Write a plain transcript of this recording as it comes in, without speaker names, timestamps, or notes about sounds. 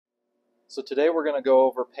So today we're going to go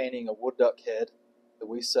over painting a wood duck head that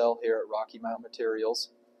we sell here at Rocky Mountain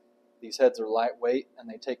Materials. These heads are lightweight and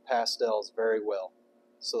they take pastels very well.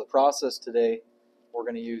 So the process today, we're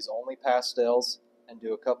going to use only pastels and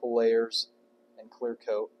do a couple layers and clear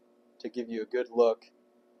coat to give you a good look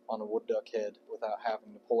on a wood duck head without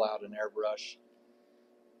having to pull out an airbrush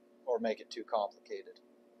or make it too complicated.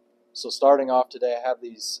 So starting off today, I have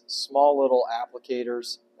these small little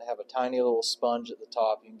applicators. They have a tiny little sponge at the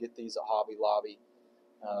top. You can get these at Hobby Lobby.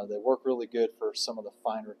 They work really good for some of the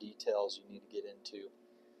finer details you need to get into.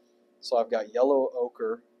 So I've got yellow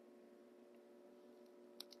ochre.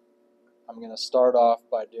 I'm going to start off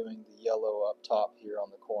by doing the yellow up top here on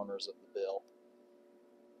the corners of the bill.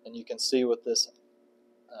 And you can see with this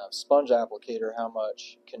sponge applicator how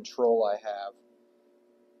much control I have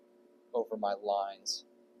over my lines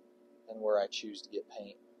and where I choose to get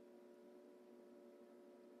paint.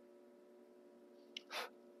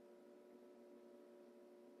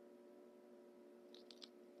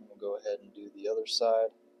 And we'll go ahead and do the other side.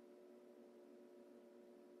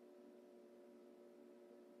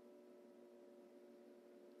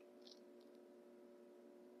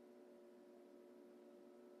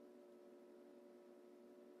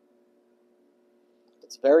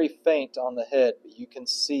 It's very faint on the head, but you can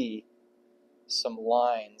see some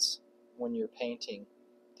lines when you're painting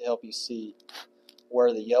to help you see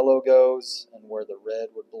where the yellow goes and where the red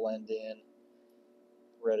would blend in,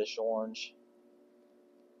 reddish orange.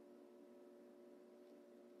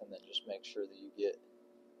 And then just make sure that you get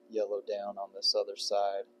yellow down on this other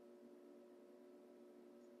side.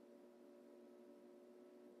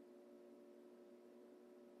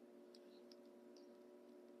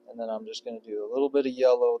 And then I'm just going to do a little bit of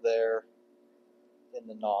yellow there in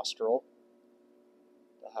the nostril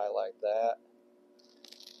to highlight that.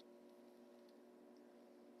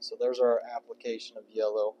 So there's our application of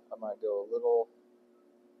yellow. I might go a little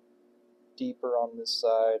deeper on this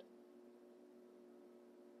side.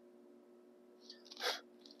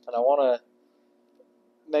 And I want to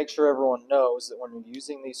make sure everyone knows that when you're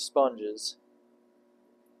using these sponges,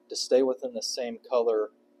 to stay within the same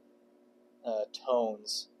color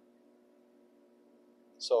tones.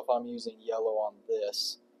 So if I'm using yellow on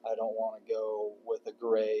this, I don't want to go with a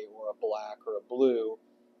gray or a black or a blue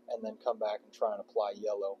and then come back and try and apply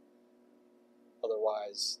yellow.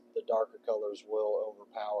 Otherwise, the darker colors will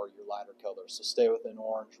overpower your lighter colors. So stay within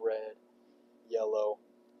orange, red, yellow,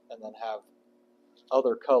 and then have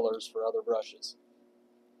other colors for other brushes.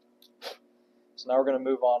 So now we're going to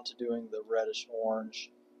move on to doing the reddish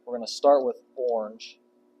orange. We're going to start with orange.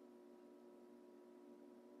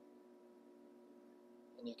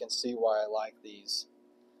 And you can see why I like these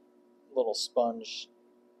little sponge,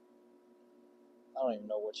 I don't even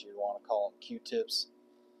know what you'd want to call them, Q-tips.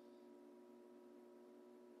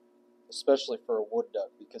 Especially for a wood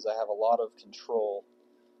duck, because I have a lot of control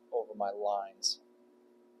over my lines.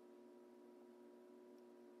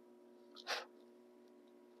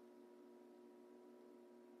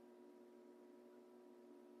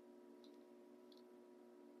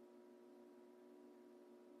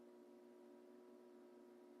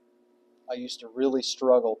 I used to really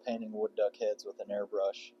struggle painting wood duck heads with an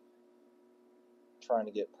airbrush, trying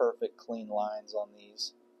to get perfect clean lines on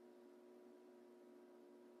these.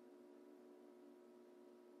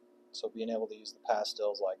 So being able to use the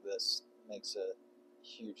pastels like this makes a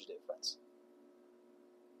huge difference.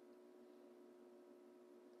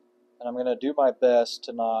 And I'm going to do my best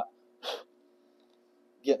to not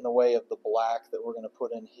get in the way of the black that we're going to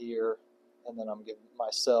put in here, and then I'm giving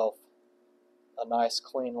myself a nice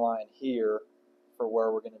clean line here for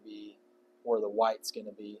where we're going to be, where the white's going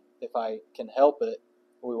to be. If I can help it,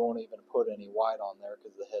 we won't even put any white on there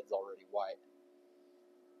because the head's already white.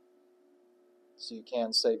 So you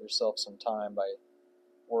can save yourself some time by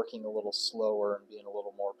working a little slower and being a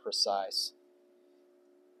little more precise.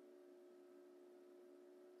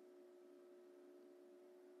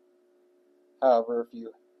 However, if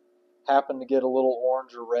you happen to get a little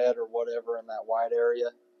orange or red or whatever in that white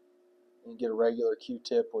area, you can get a regular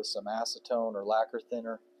Q-tip with some acetone or lacquer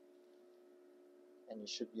thinner, and you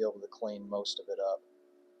should be able to clean most of it up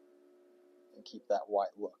and keep that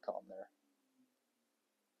white look on there.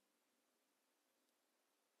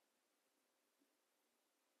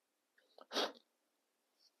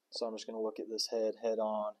 So I'm just going to look at this head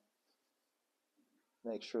on,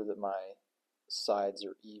 make sure that my sides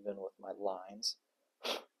are even with my lines,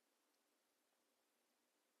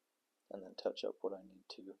 and then touch up what I need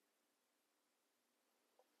to.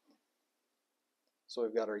 So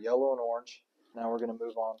we've got our yellow and orange. Now we're going to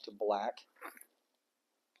move on to black.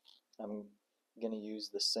 I'm going to use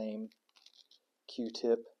the same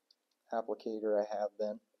Q-tip applicator I have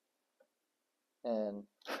been. And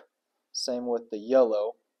same with the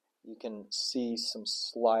yellow. You can see some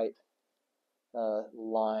slight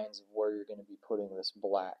lines of where you're going to be putting this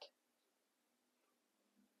black.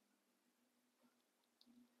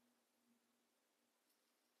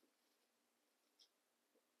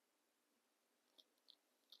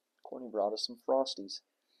 Courtney brought us some Frosties.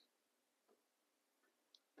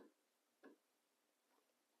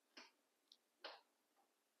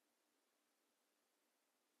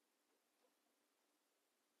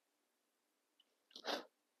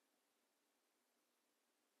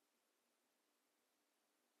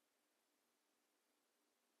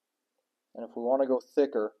 And if we want to go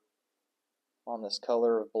thicker on this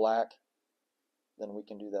color of black, then we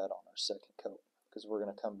can do that on our second coat, because we're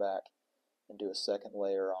going to come back and do a second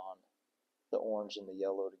layer on the orange and the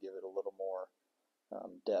yellow to give it a little more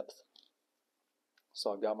depth.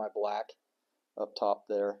 So I've got my black up top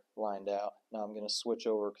there lined out. Now I'm going to switch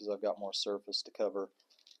over, because I've got more surface to cover,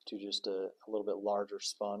 to just a little bit larger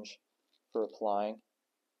sponge for applying.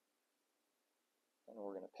 And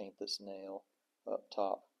we're going to paint this nail up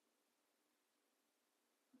top.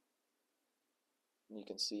 And you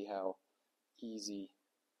can see how easy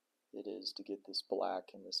it is to get this black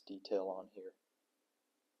and this detail on here.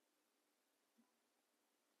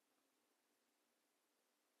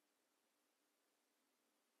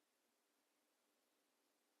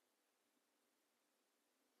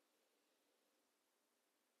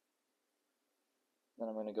 Then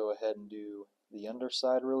I'm going to go ahead and do the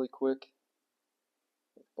underside really quick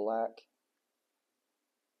with black.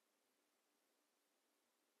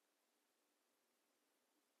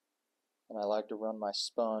 And I like to run my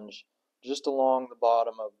sponge just along the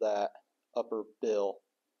bottom of that upper bill.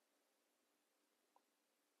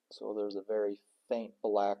 So there's a very faint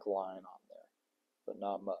black line on there, but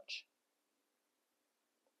not much.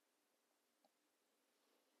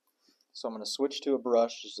 So I'm going to switch to a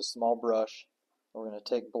brush, just a small brush. We're going to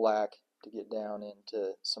take black to get down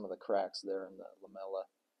into some of the cracks there in the lamella,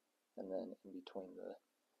 and then in between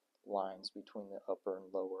the lines between the upper and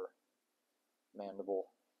lower mandible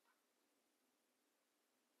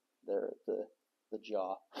there at the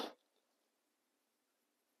jaw.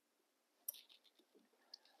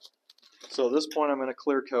 So at this point I'm going to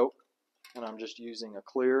clear coat, and I'm just using a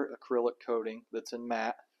clear acrylic coating that's in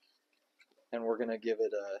matte, and we're going to give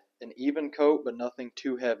it an even coat but nothing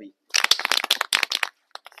too heavy.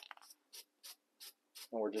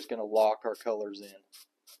 And we're just going to lock our colors in.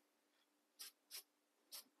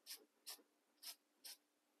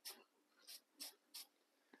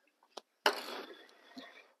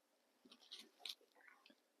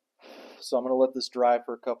 So I'm going to let this dry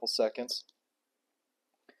for a couple seconds.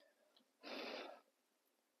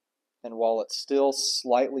 And while it's still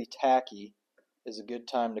slightly tacky, is a good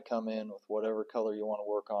time to come in with whatever color you want to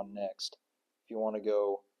work on next. If you want to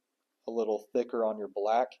go a little thicker on your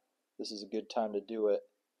black, this is a good time to do it,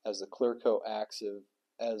 as the clear coat acts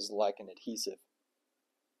as like an adhesive,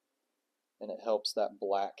 and it helps that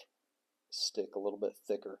black stick a little bit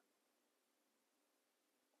thicker.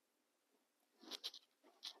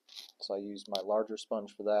 So I used my larger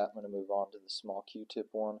sponge for that. I'm going to move on to the small Q-tip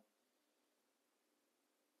one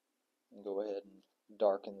and go ahead and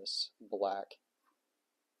darken this black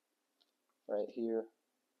right here.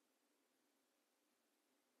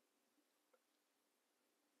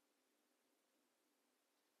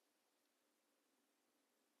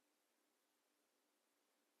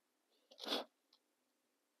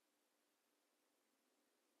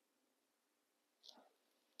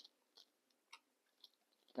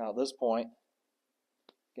 Now at this point,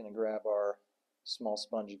 I'm going to grab our small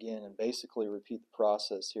sponge again and basically repeat the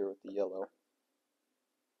process here with the yellow,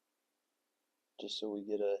 just so we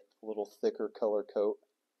get a little thicker color coat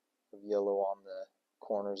of yellow on the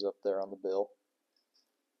corners up there on the bill.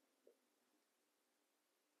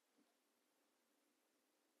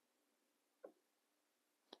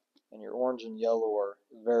 And your orange and yellow are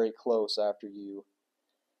very close after you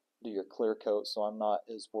do your clear coat, so I'm not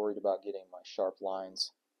as worried about getting my sharp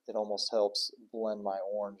lines. It almost helps blend my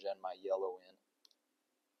orange and my yellow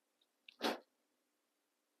in.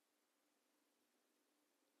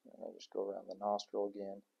 And I just go around the nostril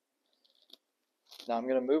again. Now I'm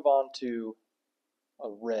going to move on to a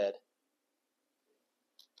red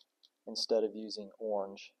instead of using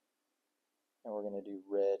orange. And we're going to do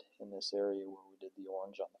red in this area where we did the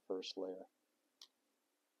orange on the first layer.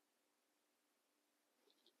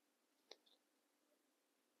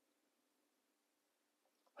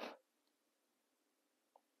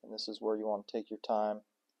 And this is where you want to take your time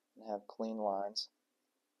and have clean lines.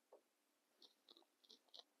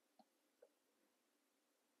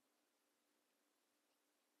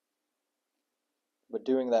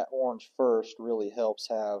 But doing that orange first really helps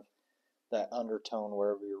have that undertone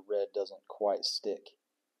wherever your red doesn't quite stick.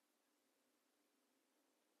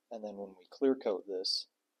 And then when we clear coat this,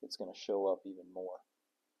 it's going to show up even more.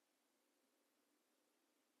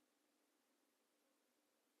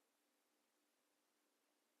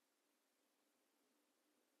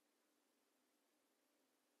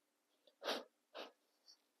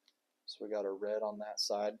 So we got our red on that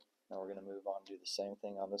side. Now we're going to move on and do the same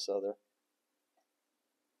thing on this other.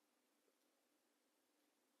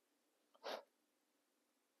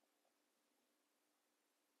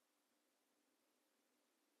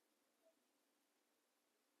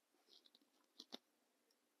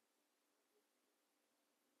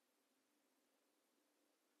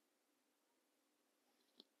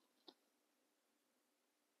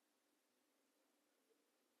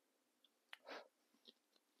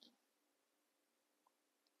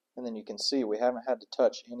 And then you can see we haven't had to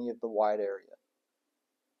touch any of the white area.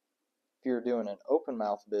 If you're doing an open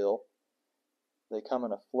mouth bill, they come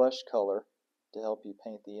in a flesh color to help you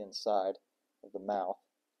paint the inside of the mouth,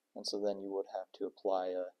 and so then you would have to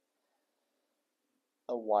apply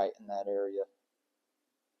a white in that area.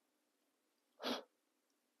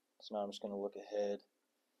 So now I'm just going to look ahead.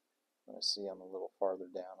 I'm going to see I'm a little farther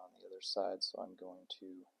down on the other side, so I'm going to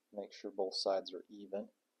make sure both sides are even.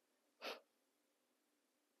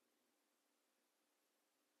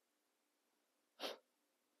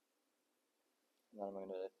 And then I'm going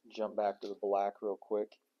to jump back to the black real quick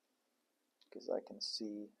because I can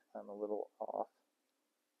see I'm a little off.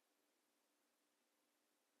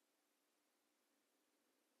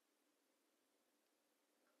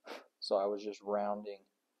 So I was just rounding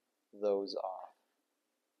those off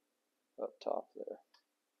up top there.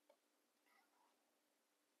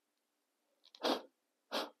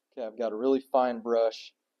 Okay, I've got a really fine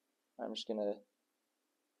brush. I'm just going to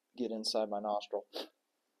get inside my nostril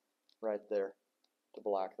right there to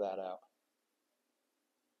black that out.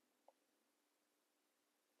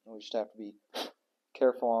 And we just have to be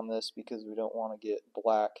careful on this because we don't want to get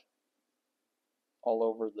black all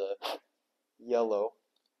over the yellow,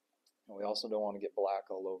 and we also don't want to get black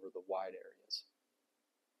all over the white areas.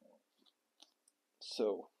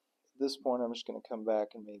 So at this point I'm just going to come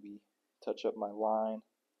back and maybe touch up my line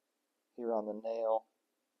here on the nail.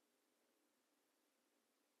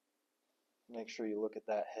 Make sure you look at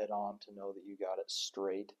that head on to know that you got it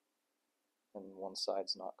straight and one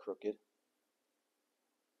side's not crooked.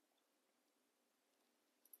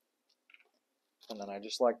 And then I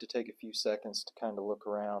just like to take a few seconds to kind of look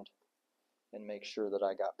around and make sure that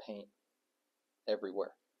I got paint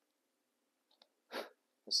everywhere.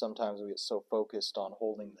 And sometimes we get so focused on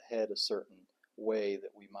holding the head a certain way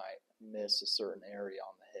that we might miss a certain area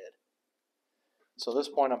on the head. So at this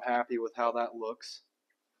point I'm happy with how that looks.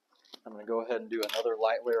 I'm going to go ahead and do another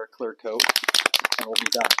light layer of clear coat and we'll be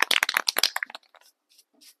done.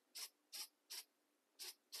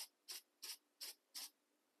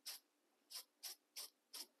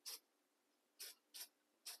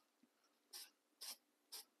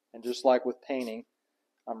 And just like with painting,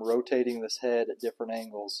 I'm rotating this head at different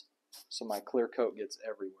angles so my clear coat gets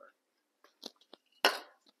everywhere.